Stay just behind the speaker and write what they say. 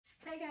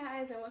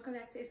guys, and welcome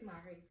back to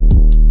Amari.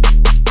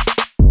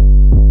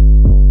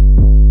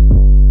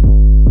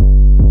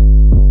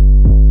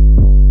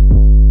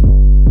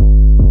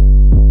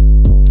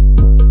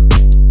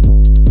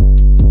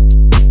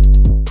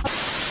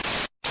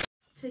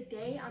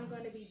 Today I'm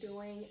going to be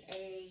doing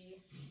a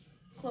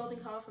clothing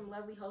haul from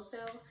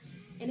WHOLESALE,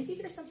 and if you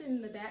hear something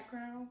in the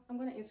background, I'm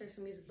going to insert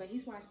some music, but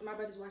my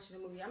brother's watching a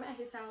movie. I'm at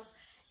his house,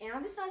 and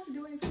I decided to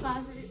do in his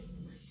closet,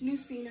 new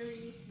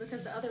scenery,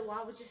 because the other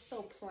wall was just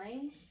so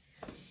plain.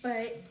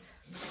 But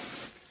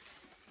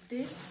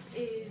this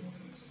is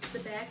the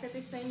bag that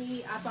they sent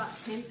me. I bought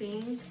 10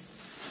 things,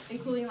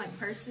 including like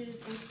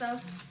purses and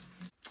stuff.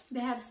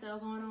 They had a sale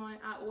going on.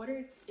 I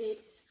ordered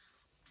it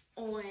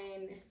on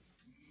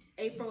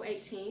April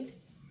 18th.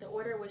 The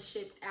order was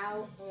shipped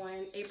out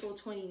on April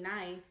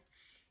 29th,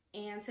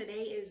 and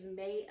today is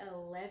May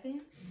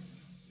 11th.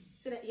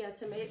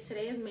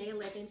 Today is May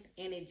 11th,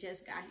 and it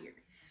just got here.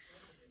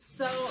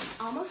 So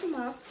almost a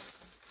month,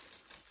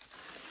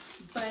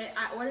 but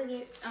I ordered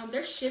it.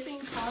 Their shipping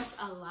costs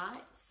a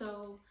lot,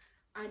 so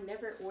I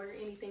never ordered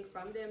anything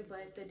from them.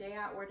 But the day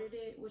I ordered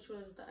it, which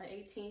was the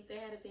 18th, they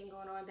had a thing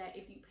going on that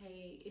if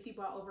you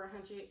bought over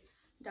 $100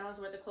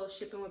 worth of clothes,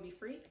 shipping would be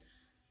free.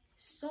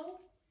 So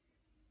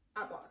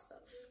I bought stuff.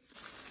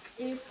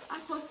 If I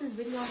post this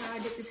video on how I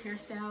did this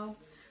hairstyle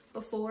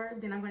before,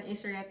 then I'm gonna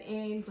insert it at the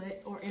end,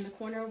 or in the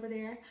corner over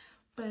there.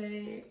 But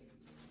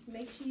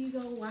make sure you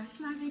go watch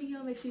my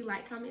video. Make sure you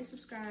like, comment,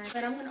 subscribe.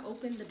 But I'm gonna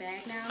open the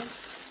bag now.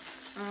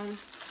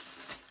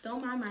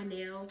 Don't mind my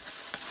nail.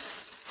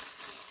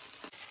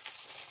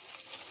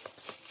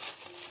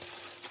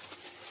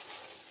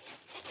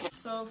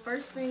 So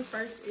first thing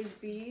first is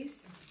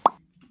these.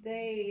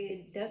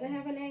 They doesn't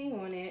have a name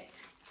on it,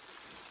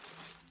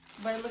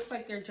 but it looks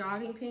like they're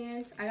jogging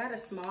pants. I got a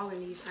small in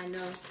these, I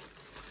know.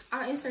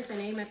 I'll insert the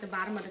name at the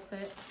bottom of the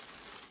clip.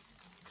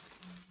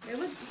 They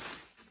look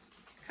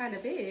kind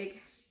of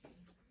big.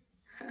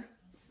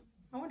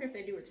 I wonder if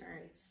they do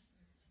returns.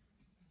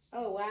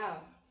 Oh,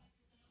 wow.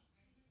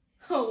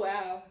 Oh,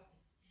 wow.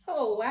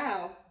 Oh,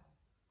 wow.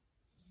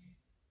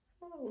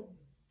 Oh,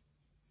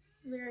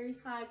 very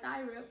high thigh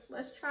rip.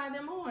 Let's try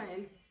them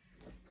on.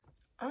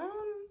 I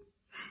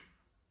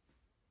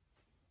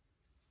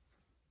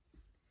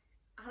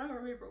don't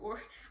remember,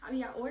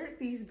 I ordered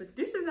these, but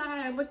this is how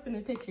I looked in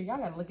the picture. Y'all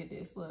gotta look at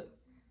this, look.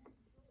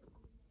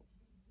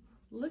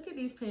 Look at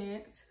these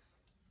pants.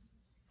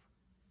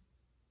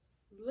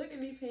 Look at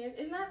these pants.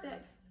 It's not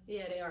that,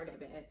 yeah, they are that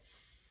bad.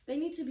 They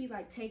need to be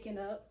like taken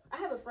up. I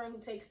have a friend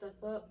who takes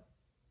stuff up.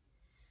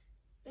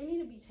 They need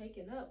to be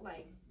taken up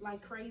like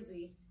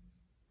crazy.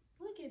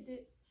 Look at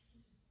this.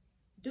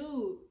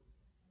 Dude,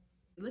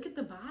 look at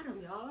the bottom,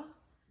 y'all.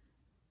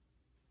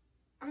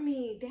 I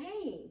mean,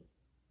 dang.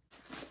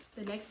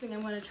 The next thing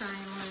I'm gonna try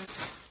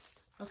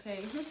on.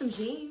 Okay, here's some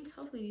jeans.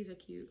 Hopefully these are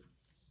cute.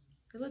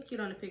 They look cute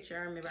on the picture,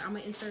 I remember. I'm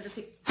gonna insert a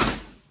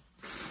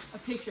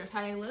picture of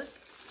how they look.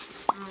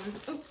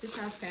 Oh, this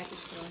house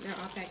packaged though. They're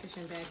all packaged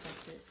in bags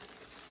like this.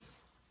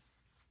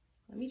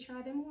 Let me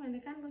try them on. They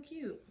kind of look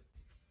cute.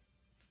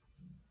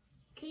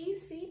 Can you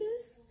see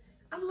this?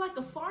 I'm like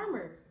a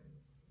farmer.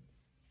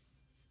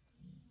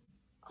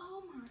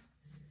 Oh my.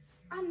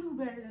 I knew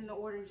better than to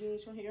order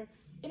jeans from here.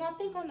 And I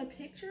think on the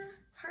picture,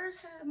 hers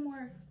had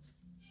more.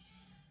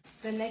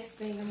 The next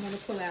thing I'm gonna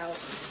pull out.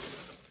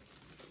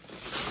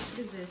 What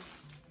is this?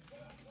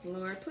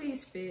 Lord,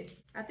 please fit.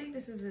 I think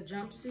this is a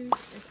jumpsuit.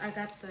 I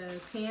got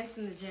the pants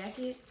and the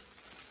jacket,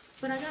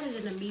 but I got it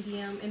in a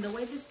medium, and the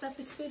way this stuff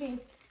is fitting.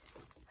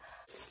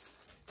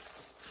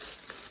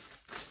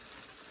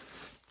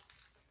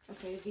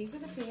 Okay, these are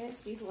the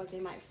pants. These look like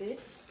they might fit.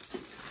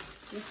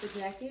 This is the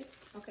jacket.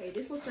 Okay,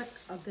 this looks like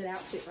a good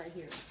outfit right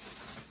here.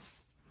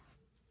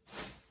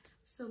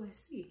 So let's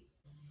see.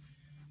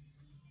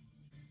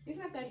 It's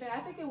not that bad. I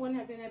think it wouldn't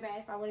have been that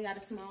bad if I would have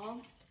got a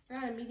small. I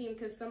got a medium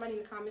because somebody in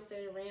the comments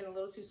said it ran a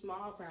little too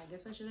small, but I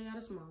guess I should have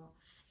got a small.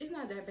 It's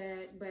not that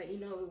bad, but you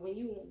know, when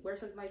you wear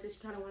something like this,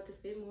 you kind of want it to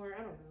fit more.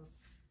 I don't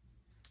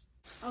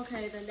know.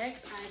 Okay, the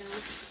next item.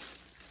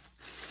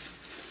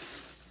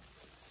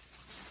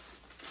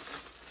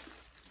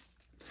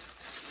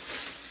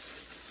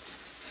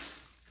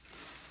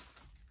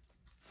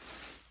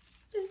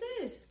 What is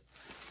this?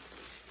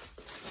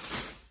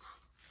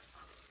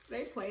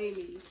 They played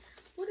me.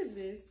 What is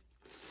this?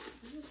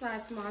 This is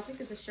size small. I think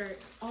it's a shirt.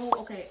 Oh,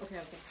 okay.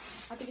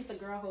 I think it's a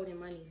girl holding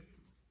money.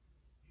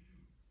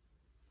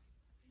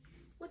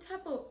 What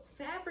type of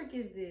fabric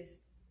is this?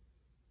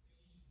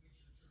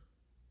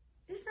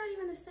 It's not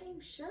even the same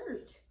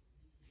shirt.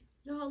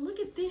 Y'all, look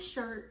at this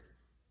shirt.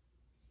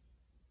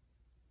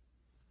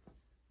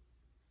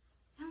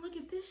 And look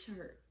at this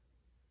shirt.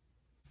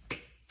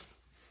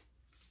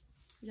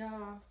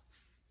 Y'all.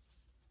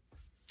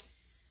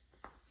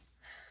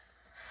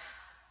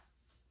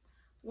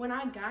 When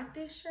I got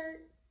this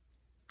shirt,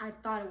 I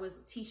thought it was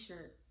a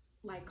t-shirt,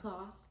 like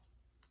cloth.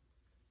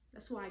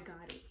 That's why I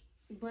got it.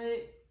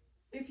 But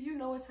if you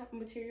know what type of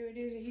material it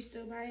is and you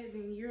still buy it,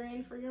 then you're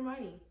in for your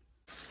money.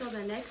 So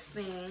the next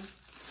thing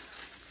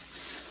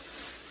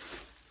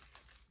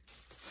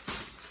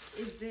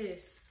is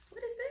this?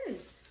 What is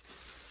this?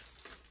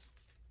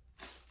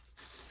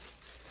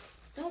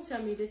 Don't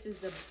tell me this is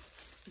the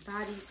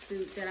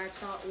bodysuit that I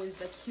thought was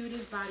the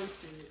cutest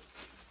bodysuit.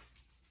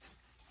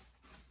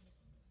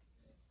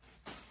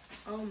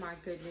 Oh my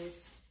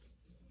goodness.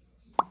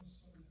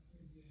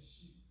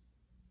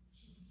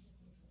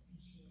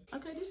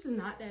 Okay, this is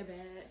not that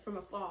bad from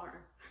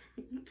afar.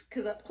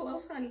 Because up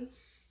close, honey,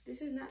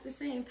 this is not the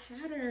same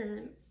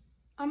pattern.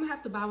 I'm gonna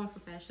have to buy one for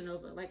Fashion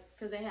Nova, like,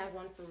 because they have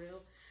one for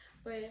real.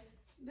 But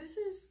this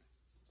is,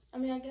 I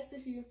mean, I guess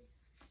if you,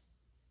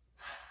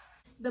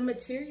 the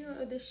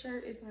material of this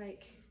shirt is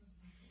like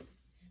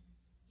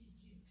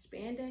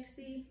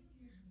spandexy.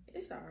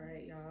 It's all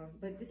right, y'all.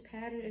 But this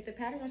pattern, if the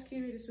pattern was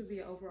cuter, this would be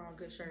an overall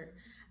good shirt.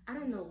 I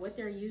don't know what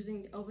they're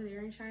using over there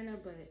in China,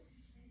 but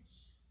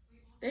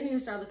they need to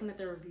start looking at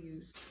their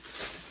reviews.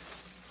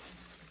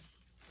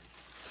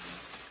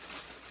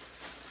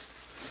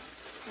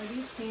 Are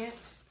these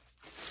pants?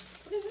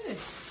 What is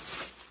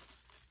this?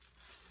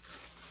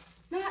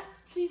 Not,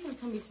 please don't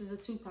tell me this is a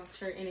Tupac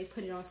shirt and they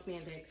put it on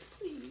spandex,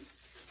 please.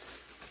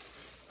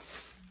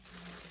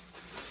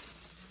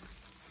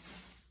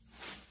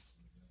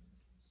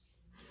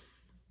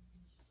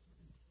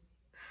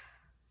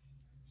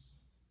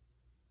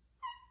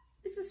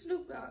 This is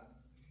Snoop Dogg.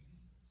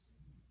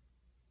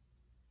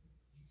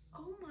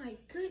 Oh my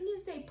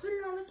goodness, they put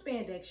it on a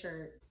spandex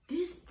shirt.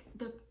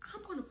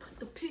 I'm gonna put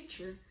the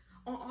picture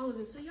on all of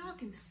them so y'all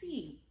can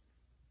see.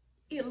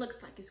 It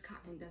looks like it's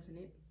cotton, doesn't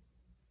it?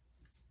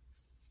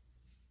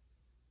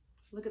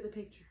 Look at the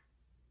picture.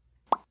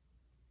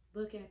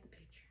 Look at the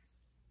picture.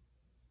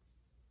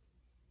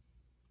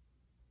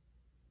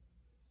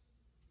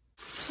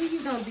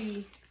 Please don't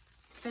be,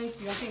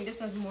 thank you. I think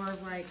this is more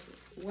of like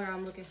what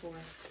I'm looking for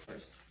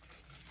first.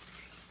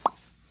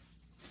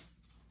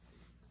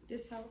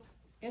 This help.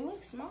 It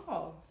looks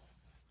small.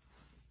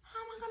 How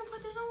am I gonna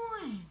put this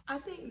on? I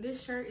think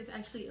this shirt is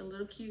actually a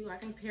little cute. I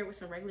can pair it with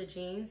some regular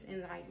jeans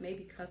and like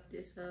maybe cuff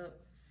this up.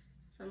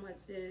 Something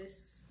like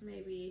this,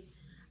 maybe.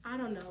 I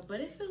don't know,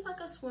 but it feels like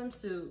a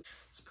swimsuit.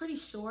 It's pretty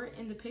short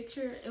in the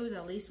picture. It was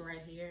at least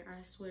right here,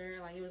 I swear.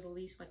 Like it was at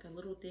least like a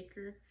little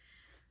thicker.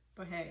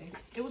 But hey,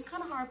 it was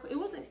kind of hard. It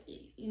wasn't,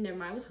 never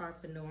mind, it was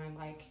hard putting on.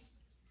 Like,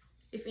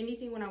 if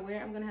anything, when I wear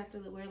it, I'm gonna have to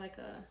wear like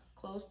a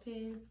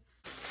clothespin.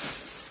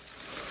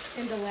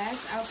 And the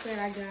last outfit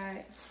I got,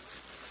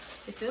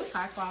 it feels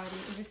high quality.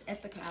 It's just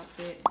Ethica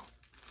outfit.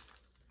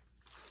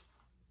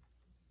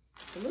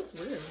 It looks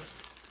real,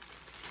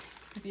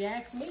 if you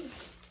ask me.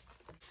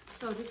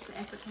 So this is the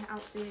Ethica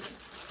outfit.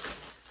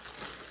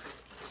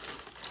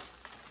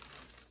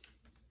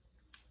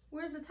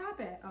 Where's the top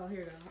at? Oh,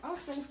 here we go. I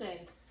was gonna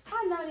say,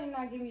 I know they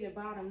not give me the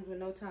bottoms with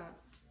no top.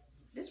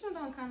 This one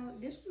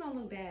don't this one don't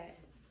look bad.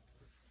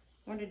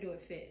 Wonder do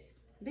it fit.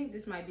 I think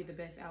this might be the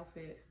best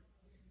outfit.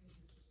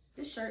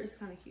 This shirt is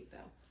kind of cute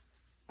though.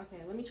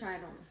 Okay, let me try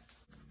it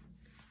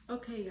on.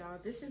 Okay, y'all,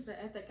 this is the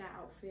Ethica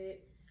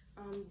outfit.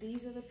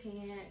 These are the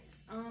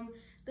pants.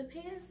 The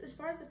pants, as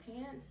far as the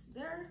pants,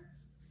 they're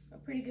a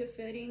pretty good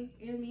fitting.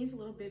 It means a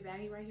little bit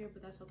baggy right here,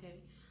 but that's okay.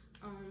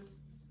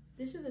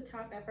 This is the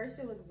top. At first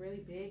it looked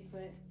really big,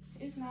 but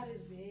it's not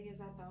as big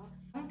as I thought.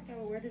 I don't think I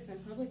would wear this in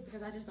public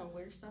because I just don't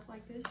wear stuff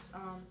like this.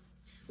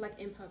 Like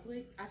in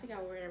public, I think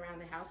I would wear it around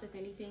the house if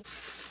anything.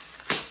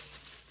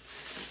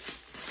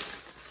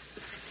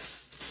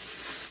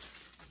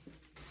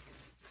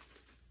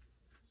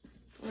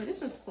 Well,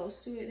 this one's close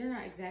to it. They're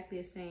not exactly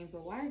the same,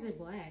 but why is it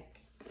black?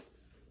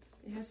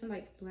 It has some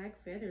like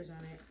black feathers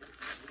on it.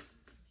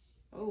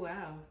 Oh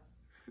wow.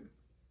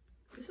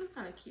 This is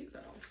kind of cute though.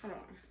 Hold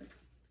on.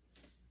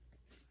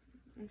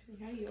 Actually,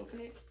 how do you open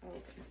it? Oh,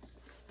 okay.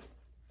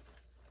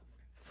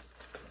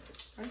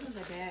 These ones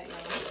are bad, y'all.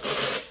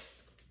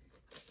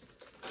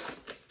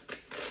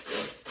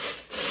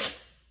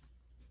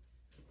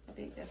 I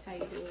think that's how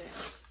you do it.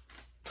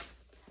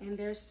 And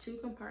there's 2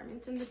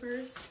 compartments in the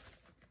purse.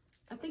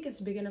 I think it's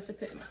big enough to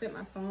fit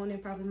my phone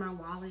and probably my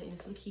wallet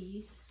and some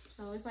keys.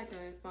 So it's like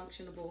a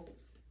functionable,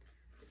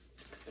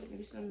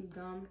 maybe some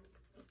gum.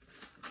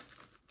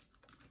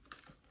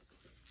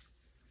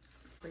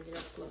 Bring it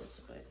up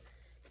close, but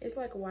it's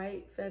like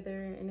white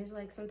feather and it's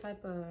like some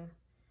type of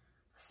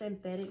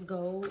synthetic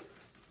gold.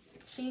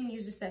 Shein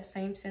uses that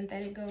same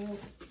synthetic gold.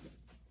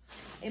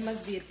 It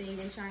must be a thing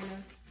in China.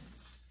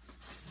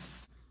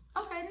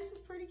 Okay, this is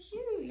pretty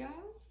cute, y'all.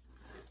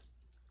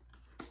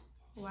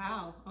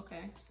 Wow,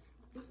 okay.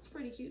 This is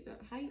pretty cute though.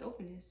 How you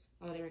open this?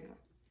 Oh, there we go.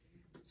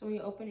 So when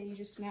you open it, you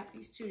just snap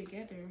these 2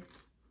 together.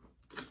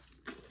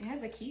 It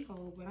has a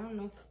keyhole, but I don't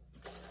know.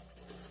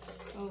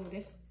 Oh,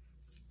 this.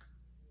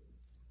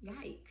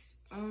 Yikes.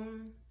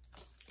 And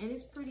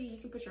it's pretty.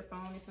 You can put your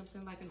phone or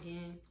something like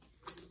again.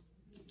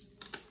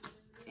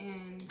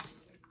 And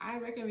I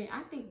recommend,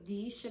 I think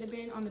these should have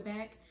been on the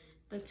back.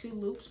 The 2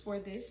 loops for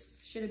this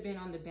should have been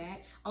on the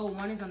back. Oh,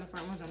 one is on the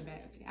front, one's on the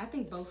back. Okay. I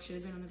think both should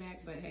have been on the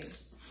back, but hey.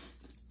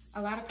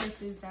 A lot of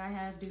purses that I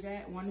have do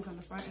that. One is on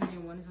the front and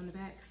then one is on the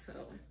back. So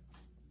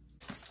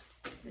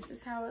this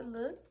is how it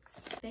looks.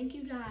 Thank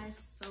you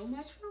guys so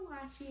much for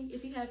watching.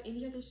 If you have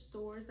any other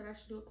stores that I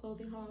should do a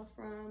clothing haul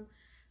from,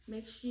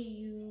 make sure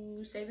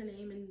you say the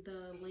name in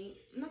the link,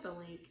 not the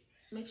link,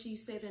 make sure you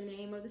say the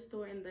name of the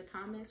store in the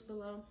comments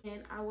below,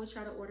 and I will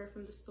try to order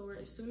from the store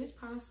as soon as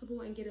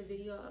possible and get a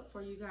video up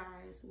for you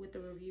guys with the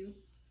review.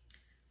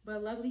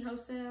 But Lovely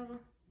Wholesale,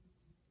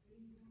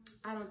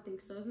 I don't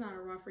think so. It's not a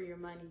run for your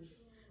money.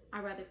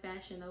 I'd rather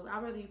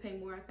you pay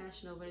more at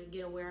Fashion Nova to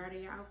get a wear out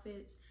of your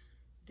outfits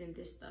than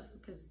this stuff,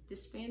 because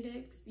this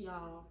spandex,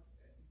 y'all,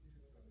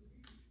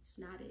 it's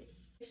not it.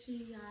 Make sure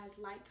you guys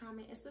like,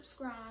 comment, and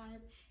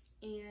subscribe,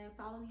 and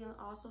follow me on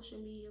all social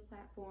media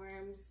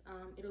platforms.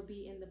 It'll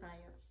be in the bio.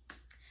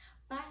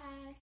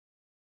 Bye.